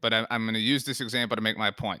example, but I'm going to use this example to make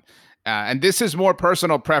my point. And this is more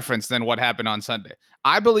personal preference than what happened on Sunday.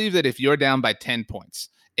 I believe that if you're down by 10 points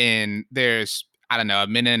and there's, I don't know,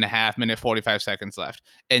 1.5 minutes, 45 seconds left,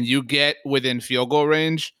 and you get within field goal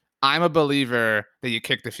range, I'm a believer that you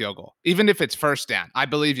kick the field goal, even if it's first down. I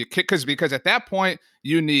believe you kick because at that point,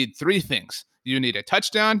 you need 3 things. You need a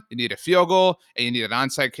touchdown, you need a field goal, and you need an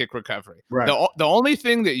onside kick recovery. Right. The only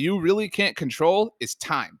thing that you really can't control is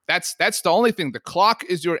time. That's the only thing. The clock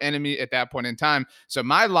is your enemy at that point in time. So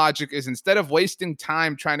my logic is instead of wasting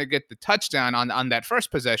time trying to get the touchdown on that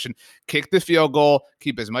first possession, kick the field goal,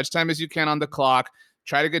 keep as much time as you can on the clock.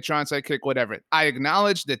 Try to get your onside kick, whatever. I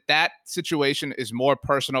acknowledge that situation is more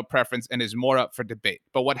personal preference and is more up for debate.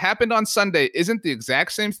 But what happened on Sunday isn't the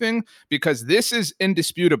exact same thing because this is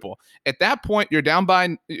indisputable. At that point,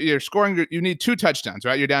 you're scoring, you need 2 touchdowns,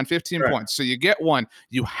 right? You're down 15 points. So you get 1.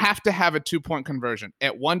 You have to have a 2-point conversion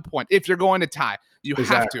at one point. If you're going to tie, you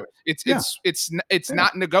have to. It's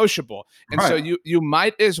not negotiable. And so you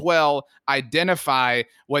might as well identify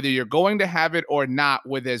whether you're going to have it or not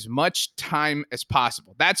with as much time as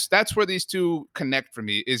possible. That's where these 2 connect for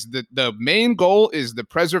me. Is the main goal is the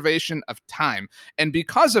preservation of time. And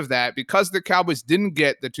because of that, because the Cowboys didn't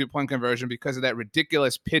get the 2-point conversion because of that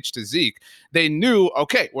ridiculous pitch to Zeke, they knew,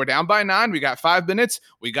 okay, we're down by 9. We got 5 minutes.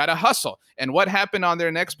 We got to hustle. And what happened on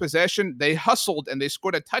their next possession? They hustled and they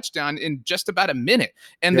scored a touchdown in just about a minute.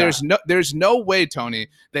 And there's no way, Tony,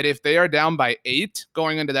 that if they are down by 8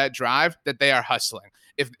 going into that drive, that they are hustling.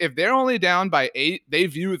 If they're only down by 8, they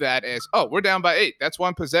view that as, oh, we're down by 8. That's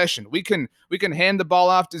one possession. We can hand the ball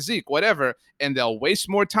off to Zeke, whatever, and they'll waste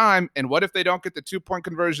more time. And what if they don't get the 2-point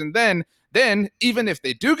conversion then? Then even if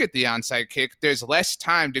they do get the onside kick, there's less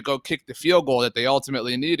time to go kick the field goal that they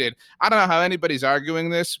ultimately needed. I don't know how anybody's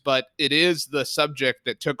arguing this, but it is the subject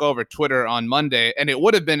that took over Twitter on Monday, and it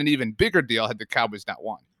would have been an even bigger deal had the Cowboys not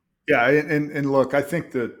won. Yeah, and look, I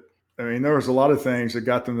think that, I mean, there was a lot of things that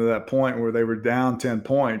got them to that point where they were down 10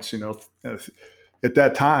 points, at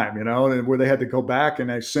that time, and where they had to go back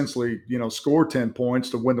and essentially, score 10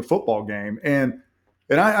 points to win the football game. And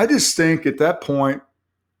I just think at that point,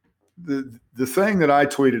 the thing that I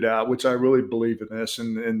tweeted out, which I really believe in this,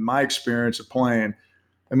 and in my experience of playing,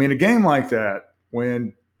 I mean, a game like that,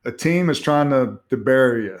 when a team is trying to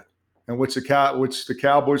bury you, and which the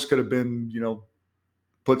Cowboys could have been,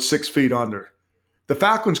 put 6 feet under, the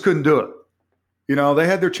Falcons couldn't do it. They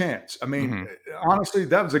had their chance. I mean, honestly,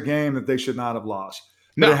 that was a game that they should not have lost.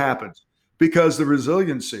 But it happens because the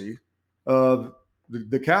resiliency of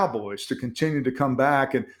the Cowboys to continue to come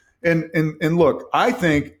back and look, I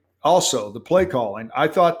think also the play calling, I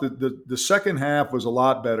thought the second half was a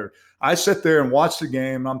lot better. I sit there and watch the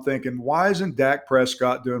game, and I'm thinking, why isn't Dak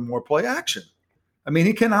Prescott doing more play action? I mean,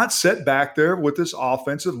 he cannot sit back there with this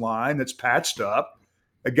offensive line that's patched up.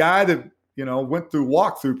 A guy that, went through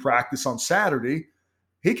walkthrough practice on Saturday,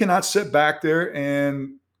 he cannot sit back there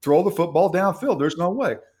and throw the football downfield. There's no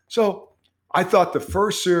way. So I thought the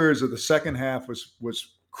first series of the second half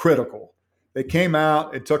was critical. They came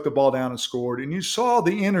out and took the ball down and scored, and you saw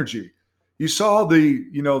the energy. You saw the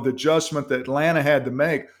adjustment that Atlanta had to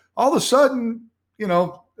make. All of a sudden,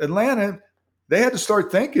 Atlanta, they had to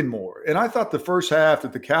start thinking more. And I thought the first half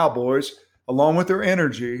that the Cowboys, along with their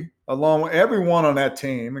energy, along with everyone on that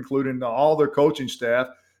team, including all their coaching staff,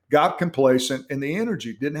 got complacent, and the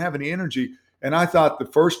energy didn't have any energy. And I thought the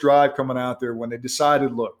first drive coming out there, when they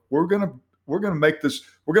decided, look, we're gonna make this,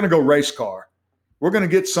 we're gonna go race car, we're gonna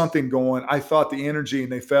get something going. I thought the energy,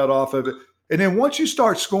 and they fed off of it. And then once you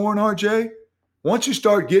start scoring, RJ, once you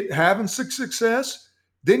start having success,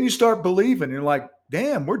 then you start believing. You're like,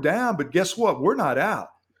 damn, we're down, but guess what? We're not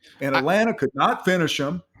out. And Atlanta could not finish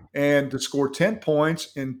them. And to score 10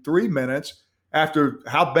 points in 3 minutes after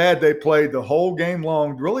how bad they played the whole game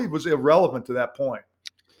long really was irrelevant to that point.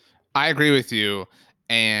 I agree with you.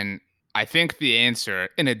 And I think the answer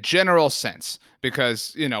in a general sense,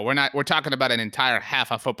 because, we're talking about an entire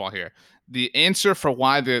half of football here. The answer for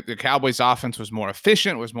why the Cowboys offense was more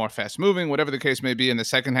efficient, was more fast moving, whatever the case may be in the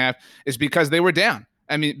second half, is because they were down.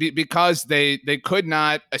 I mean, because they could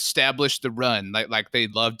not establish the run like they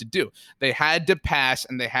love to do. They had to pass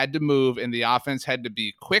and they had to move, and the offense had to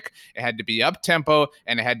be quick. It had to be up-tempo,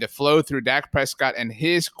 and it had to flow through Dak Prescott and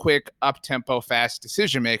his quick, up-tempo, fast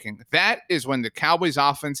decision-making. That is when the Cowboys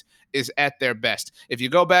offense is at their best. If you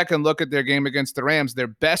go back and look at their game against the Rams, their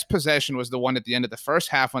best possession was the one at the end of the first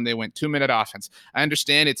half when they went 2-minute offense. I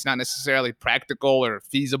understand it's not necessarily practical or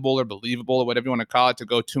feasible or believable or whatever you want to call it to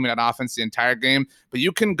go 2-minute offense the entire game, but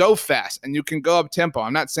you can go fast and you can go up tempo.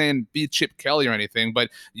 I'm not saying be Chip Kelly or anything, but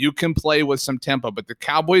you can play with some tempo. But the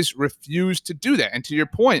Cowboys refused to do that. And to your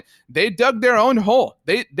point, they dug their own hole.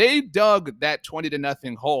 They dug that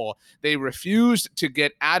 20-0 hole. They refused to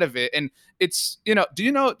get out of it. And it's, do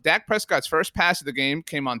you know Dak Prescott's first pass of the game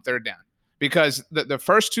came on third down? Because the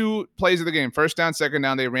first 2 plays of the game, first down, second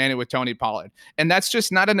down, they ran it with Tony Pollard. And that's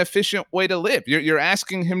just not an efficient way to live. You're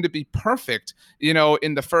asking him to be perfect,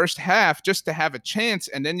 in the first half just to have a chance.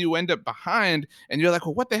 And then you end up behind and you're like,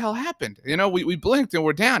 well, what the hell happened? We blinked and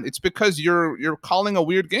we're down. It's because you're calling a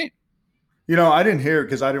weird game. I didn't hear it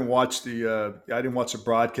because I didn't watch the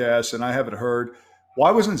broadcast, and I haven't heard. Why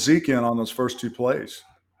wasn't Zeke in on those first 2 plays?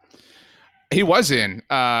 He was in.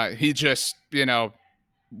 He just,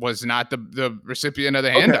 was not the recipient of the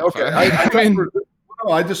handoff. Okay.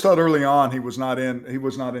 I just thought early on he was not in. He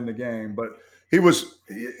was not in the game, but he was.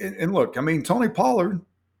 And look, I mean, Tony Pollard.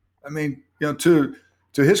 I mean, to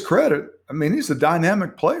his credit, I mean, he's a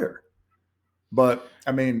dynamic player. But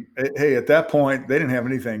I mean, hey, at that point, they didn't have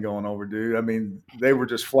anything going over, dude. I mean, they were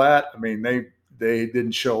just flat. I mean, they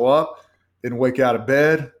didn't show up, didn't wake out of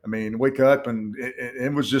bed. I mean, wake up, and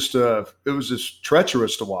it was just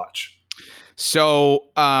treacherous to watch. So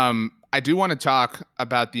I do want to talk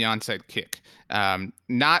about the onside kick.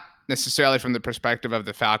 Not necessarily from the perspective of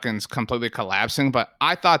the Falcons completely collapsing, but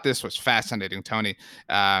I thought this was fascinating, Tony.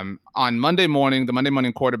 On Monday morning, the Monday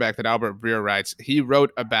morning quarterback that Albert Breer writes, he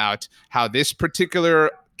wrote about how this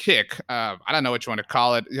particular kick, I don't know what you want to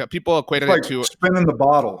call it. people equated it to spinning the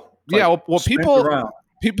bottle. Yeah, well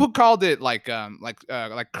people called it like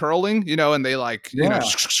curling, and they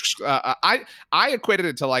I equated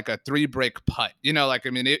it to like a 3-break putt,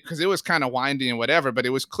 because it was kind of windy and whatever, but it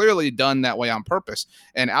was clearly done that way on purpose.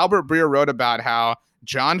 And Albert Breer wrote about how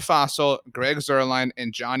John Fossil, Greg Zuerlein,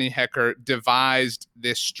 and Johnny Hekker devised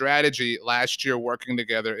this strategy last year working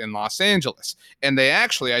together in Los Angeles. And they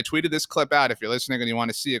actually, I tweeted this clip out. If you're listening and you want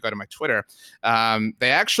to see it, go to my Twitter.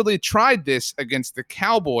 They actually tried this against the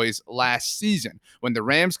Cowboys last season when the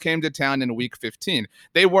Rams came to town in week 15.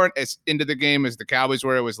 They weren't as into the game as the Cowboys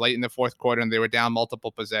were. It was late in the fourth quarter and they were down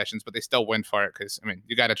multiple possessions, but they still went for it because, I mean,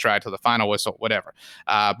 you got to try till the final whistle, whatever.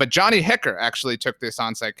 But Johnny Hekker actually took this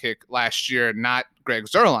onside kick last year, not Greg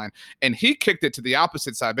Zuerlein, and he kicked it to the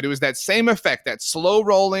opposite side, but it was that same effect, that slow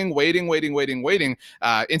rolling, waiting.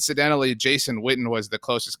 Incidentally, Jason Witten was the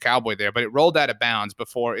closest Cowboy there, but it rolled out of bounds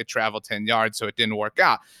before it traveled 10 yards, so it didn't work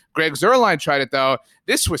out. Greg Zuerlein tried it, though.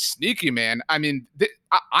 This was sneaky, man. I mean,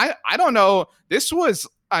 I don't know. This was,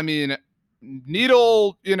 I mean,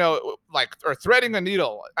 needle, or threading a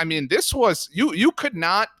needle. I mean, this was, you could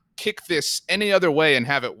not kick this any other way and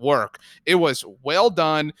have it work. It was well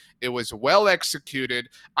done. It was well executed.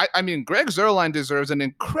 I mean, Greg Zuerlein deserves an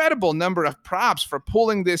incredible number of props for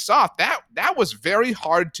pulling this off. That was very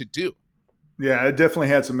hard to do. Yeah, it definitely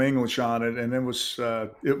had some English on it, and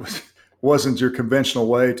wasn't your conventional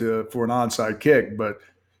way for an onside kick. But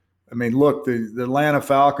I mean, look, the Atlanta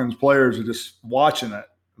Falcons players are just watching it.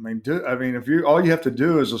 I mean, if all you have to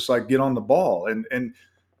do is just like get on the ball and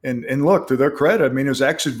look, to their credit, I mean, it was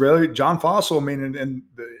actually really John Fossil. I mean, and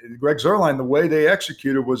Greg Zuerlein, the way they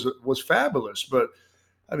executed was fabulous. But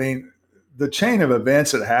I mean, the chain of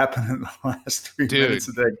events that happened in the last 3 minutes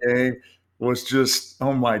of that game was just,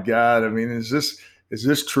 oh my God. I mean, is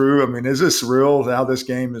this true? I mean, is this real? How this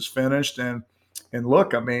game is finished? And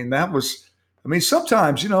look, I mean,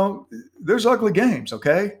 sometimes there's ugly games,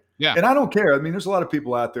 okay? Yeah. And I don't care. I mean, there's a lot of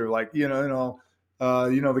people out there like the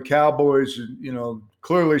Cowboys,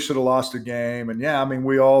 clearly should have lost a game. And I mean,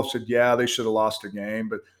 we all said, they should have lost a game,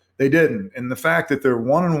 but they didn't. And the fact that they're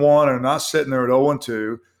 1-1 and not sitting there at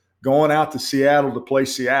 0-2, going out to Seattle to play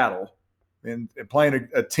Seattle and playing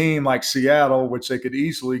a team like Seattle, which they could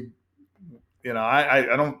easily, they're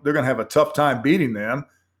going to have a tough time beating them.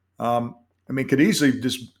 I mean, could easily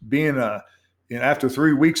just being after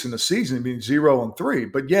 3 weeks in the season, being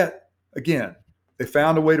 0-3, but yet again, they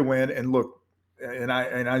found a way to win. And look, and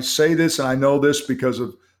I say this, and I know this because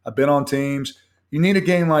I've been on teams. You need a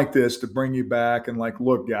game like this to bring you back and like,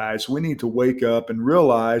 look, guys, we need to wake up and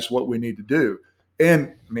realize what we need to do.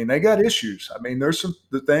 And I mean, they got issues. I mean, there's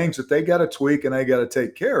the things that they got to tweak and they got to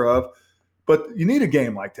take care of. But you need a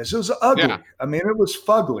game like this. It was ugly. Yeah. I mean, it was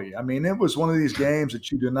fugly. I mean, it was one of these games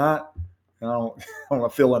that you do not. I don't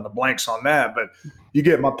want to fill in the blanks on that, but you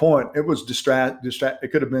get my point. It was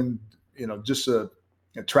It could have been, just a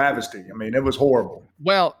travesty. I mean, it was horrible.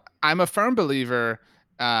 Well, I'm a firm believer,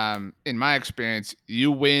 in my experience,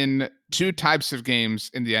 you win two types of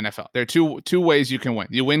games in the NFL. There are two ways you can win.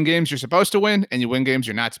 You win games you're supposed to win, and you win games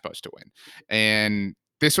you're not supposed to win. And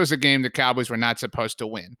this was a game the Cowboys were not supposed to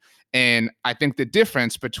win. And I think the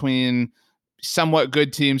difference between somewhat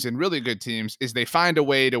good teams and really good teams is they find a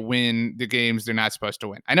way to win the games they're not supposed to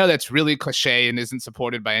win. I know that's really cliche and isn't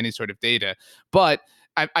supported by any sort of data, but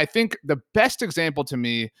I think the best example to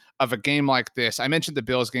me of a game like this, I mentioned the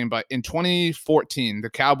Bills game, but in 2014, the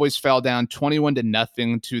Cowboys fell down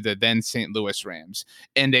 21-0 to the then St. Louis Rams.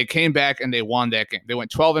 And they came back and they won that game. They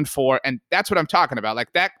went 12-4. And that's what I'm talking about.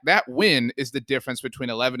 Like that win is the difference between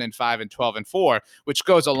 11-5 and 12-4, which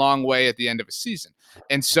goes a long way at the end of a season.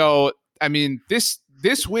 And so, I mean, this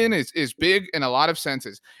win is big in a lot of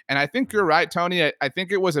senses. And I think you're right, Tony. I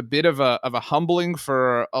think it was a bit of a humbling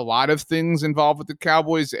for a lot of things involved with the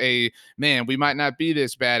Cowboys. We might not be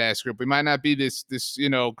this badass group. We might not be this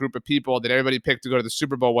group of people that everybody picked to go to the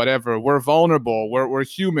Super Bowl, whatever. We're vulnerable. We're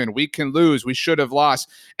human. We can lose. We should have lost.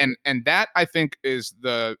 And that, I think, is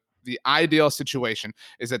the ideal situation,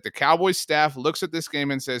 is that the Cowboys staff looks at this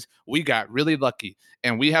game and says, we got really lucky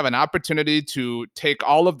and we have an opportunity to take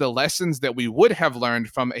all of the lessons that we would have learned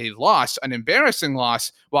from a loss, an embarrassing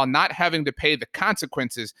loss, while not having to pay the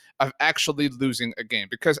consequences of actually losing a game.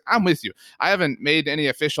 Because I'm with you. I haven't made any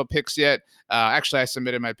official picks yet. Actually, I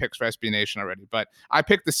submitted my picks for SB Nation already, but I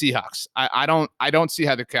picked the Seahawks. I don't see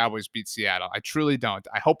how the Cowboys beat Seattle. I truly don't.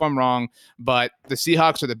 I hope I'm wrong, but the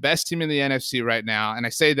Seahawks are the best team in the NFC right now. And I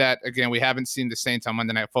say that, again, we haven't seen the Saints on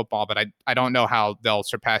Monday Night Football, but I don't know how they'll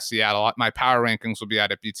surpass Seattle. My power rankings will be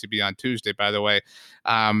out at BTB on Tuesday, by the way.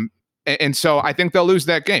 And so I think they'll lose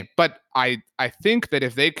that game. But I think that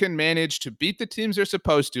if they can manage to beat the teams they're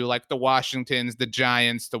supposed to, like the Washingtons, the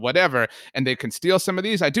Giants, the whatever, and they can steal some of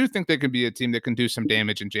these, I do think they can be a team that can do some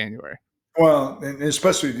damage in January. Well, and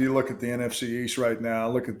especially if you look at the NFC East right now,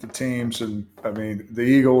 look at the teams, and I mean, the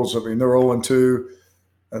Eagles, they're 0-2.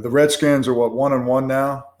 The Redskins are 1-1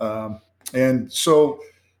 now. And so,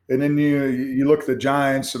 and then you look at the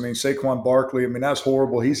Giants. I mean, Saquon Barkley. I mean, that's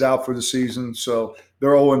horrible. He's out for the season, so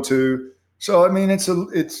they're 0-2. So I mean, it's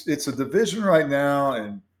a division right now,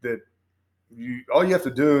 and that all you have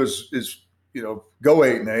to do is go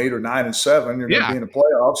 8-8 or 9-7. You're going to be in the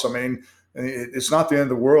playoffs. I mean, it's not the end of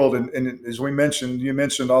the world. And as you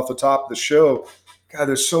mentioned off the top of the show, God,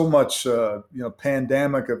 there's so much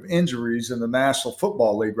pandemic of injuries in the National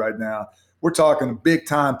Football League right now. We're talking big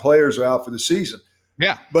time players are out for the season.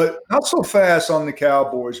 Yeah, but not so fast on the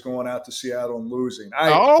Cowboys going out to Seattle and losing.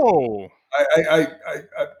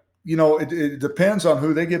 It depends on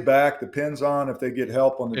who they get back. Depends on if they get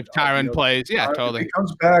help on the. If Tyron plays, totally. If he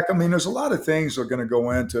comes back, I mean, there's a lot of things that are going to go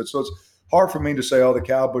into it. So it's hard for me to say, the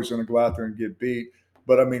Cowboys are going to go out there and get beat.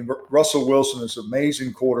 But I mean, Russell Wilson is an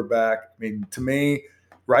amazing quarterback. I mean, to me,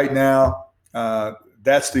 right now,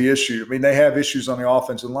 that's the issue. I mean, they have issues on the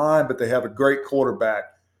offensive line, but they have a great quarterback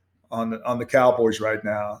on the Cowboys right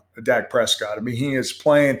now, Dak Prescott. I mean, he is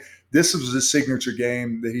playing. This was his signature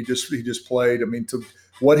game that he just played. I mean, to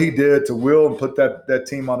what he did to will and put that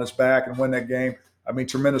team on his back and win that game. I mean,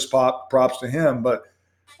 tremendous props to him. But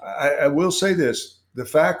I will say this: the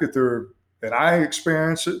fact that I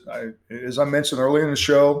experience it, as I mentioned earlier in the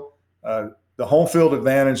show, the home field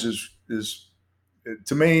advantage is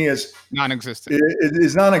to me is non-existent. It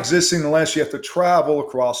is non-existent unless you have to travel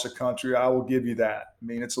across the country. I will give you that. I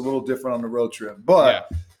mean, it's a little different on the road trip, but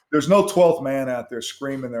there's no 12th man out there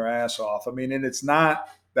screaming their ass off. I mean, and it's not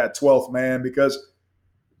that 12th man because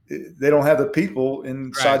they don't have the people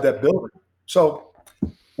inside that building. So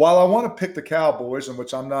while I want to pick the Cowboys, and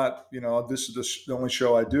which I'm not, this is the only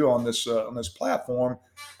show I do on this platform,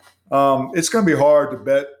 it's going to be hard to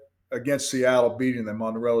bet against Seattle beating them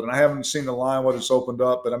on the road. And I haven't seen the line what it's opened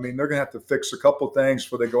up, but I mean, they're going to have to fix a couple of things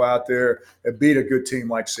before they go out there and beat a good team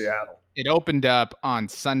like Seattle. It opened up on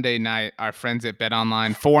Sunday night. Our friends at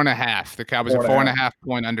BetOnline, 4.5. The Cowboys are 4.5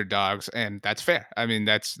 point underdogs, and that's fair. I mean,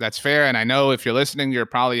 that's fair. And I know if you're listening, you're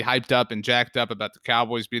probably hyped up and jacked up about the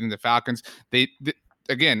Cowboys beating the Falcons.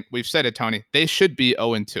 Again, we've said it, Tony. They should be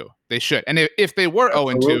 0-2. They should. And if they were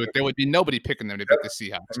 0-2, there would be nobody picking them to beat the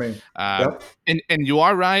Seahawks. I mean, and you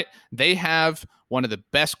are right. They have one of the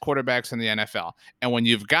best quarterbacks in the NFL. And when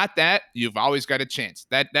you've got that, you've always got a chance.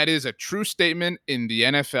 That is a true statement in the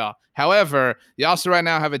NFL. However, you also right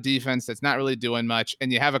now have a defense that's not really doing much,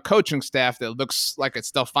 and you have a coaching staff that looks like it's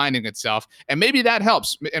still finding itself. And maybe that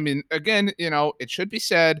helps. I mean, again, it should be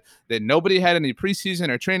said that nobody had any preseason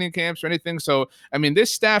or training camps or anything. So, I mean,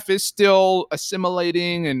 this staff is still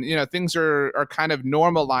assimilating and, things are kind of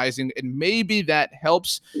normalizing, and maybe that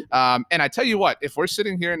helps. And I tell you what, if we're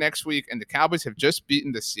sitting here next week and the Cowboys have just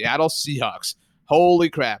beaten the Seattle Seahawks, holy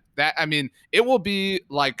crap. It will be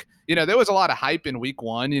like, there was a lot of hype in week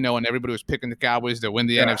 1, when everybody was picking the Cowboys to win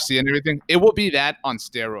the NFC and everything. It will be that on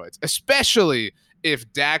steroids, especially if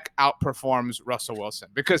Dak outperforms Russell Wilson,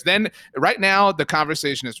 because then right now the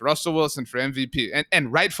conversation is Russell Wilson for MVP,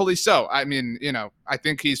 and rightfully so. I mean, I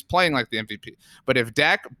think he's playing like the MVP, but if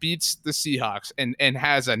Dak beats the Seahawks and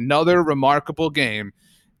has another remarkable game,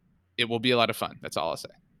 it will be a lot of fun. That's all I'll say.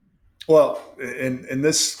 Well, and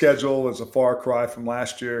this schedule is a far cry from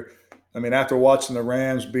last year. I mean, after watching the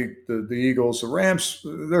Rams beat the Eagles, the Rams,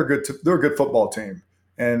 they're a good football team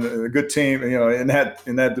and a good team, in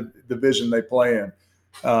that division they play in.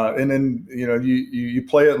 And then, you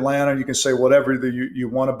play Atlanta, you can say whatever you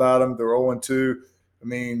want about them. They're 0-2. I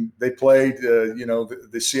mean, they played,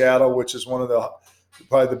 the Seattle, which is one of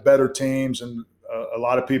probably the better teams. And a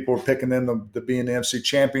lot of people are picking them to be in the NFC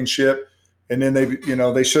Championship. And then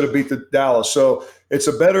they should have beat the Dallas. So it's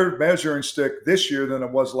a better measuring stick this year than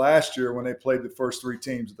it was last year when they played the first 3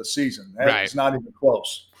 teams of the season. It's not even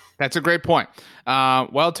close. That's a great point.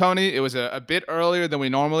 Well, Tony, it was a bit earlier than we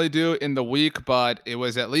normally do in the week, but it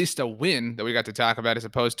was at least a win that we got to talk about as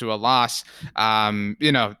opposed to a loss.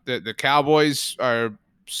 The Cowboys are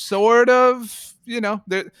sort of,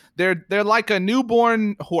 they're like a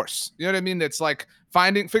newborn horse. You know what I mean? That's like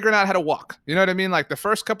figuring out how to walk. You know what I mean? Like the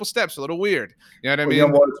first couple steps, a little weird. You know what I mean?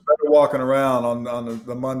 It's better walking around on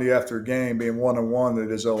the Monday after a game being 1-1 than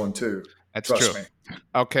it is 0-2. That's Trust true. me.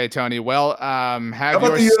 Okay, Tony. Well, how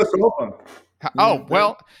about the U.S. Open?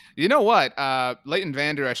 Well, you know what? Leighton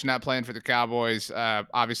Vander Esch not playing for the Cowboys,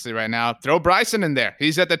 obviously right now. Throw Bryson in there.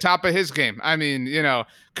 He's at the top of his game. I mean,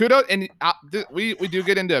 kudos. And we do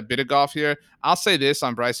get into a bit of golf here. I'll say this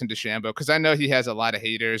on Bryson DeChambeau, because I know he has a lot of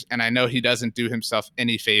haters, and I know he doesn't do himself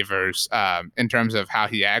any favors in terms of how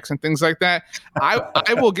he acts and things like that.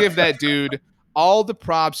 I will give that dude all the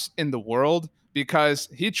props in the world, because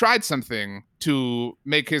he tried something to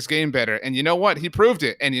make his game better. And you know what? He proved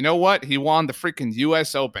it. And you know what? He won the freaking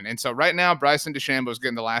U.S. Open. And so right now, Bryson DeChambeau is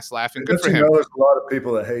getting the last laugh, and good for him. There's a lot of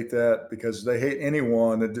people that hate that because they hate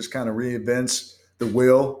anyone that just kind of reinvents the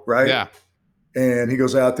wheel, right? Yeah. And he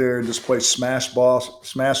goes out there and just plays smash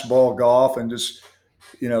ball golf, and just,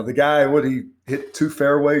 the guy, he hit 2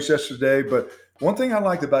 fairways yesterday. But one thing I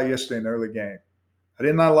liked about yesterday in the early game, I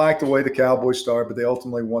did not like the way the Cowboys started, but they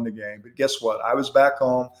ultimately won the game. But guess what? I was back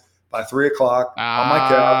home by 3 o'clock on my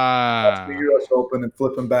couch, watching the U.S. Open and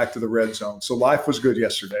flipping back to the red zone. So life was good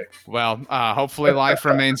yesterday. Well, hopefully life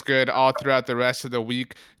remains good all throughout the rest of the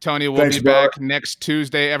week. Tony, we'll be back next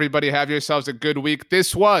Tuesday. Everybody have yourselves a good week.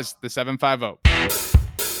 This was the 750.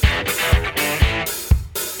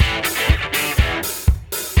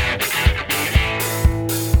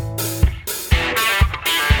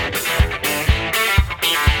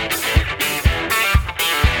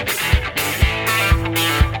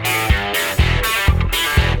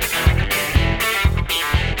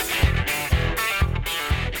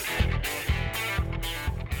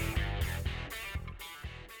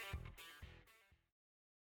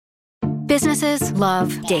 Businesses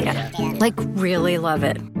love data, like really love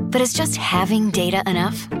it. But is just having data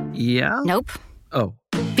enough? Yeah. Nope. Oh.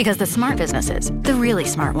 Because the smart businesses, the really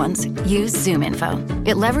smart ones, use ZoomInfo.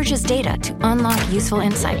 It leverages data to unlock useful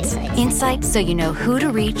insights. Insights so you know who to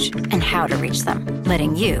reach and how to reach them,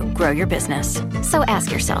 letting you grow your business. So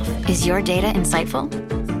ask yourself, is your data insightful?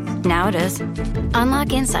 Now it is.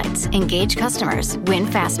 Unlock insights, engage customers, win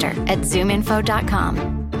faster at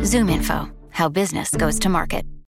ZoomInfo.com. ZoomInfo, how business goes to market.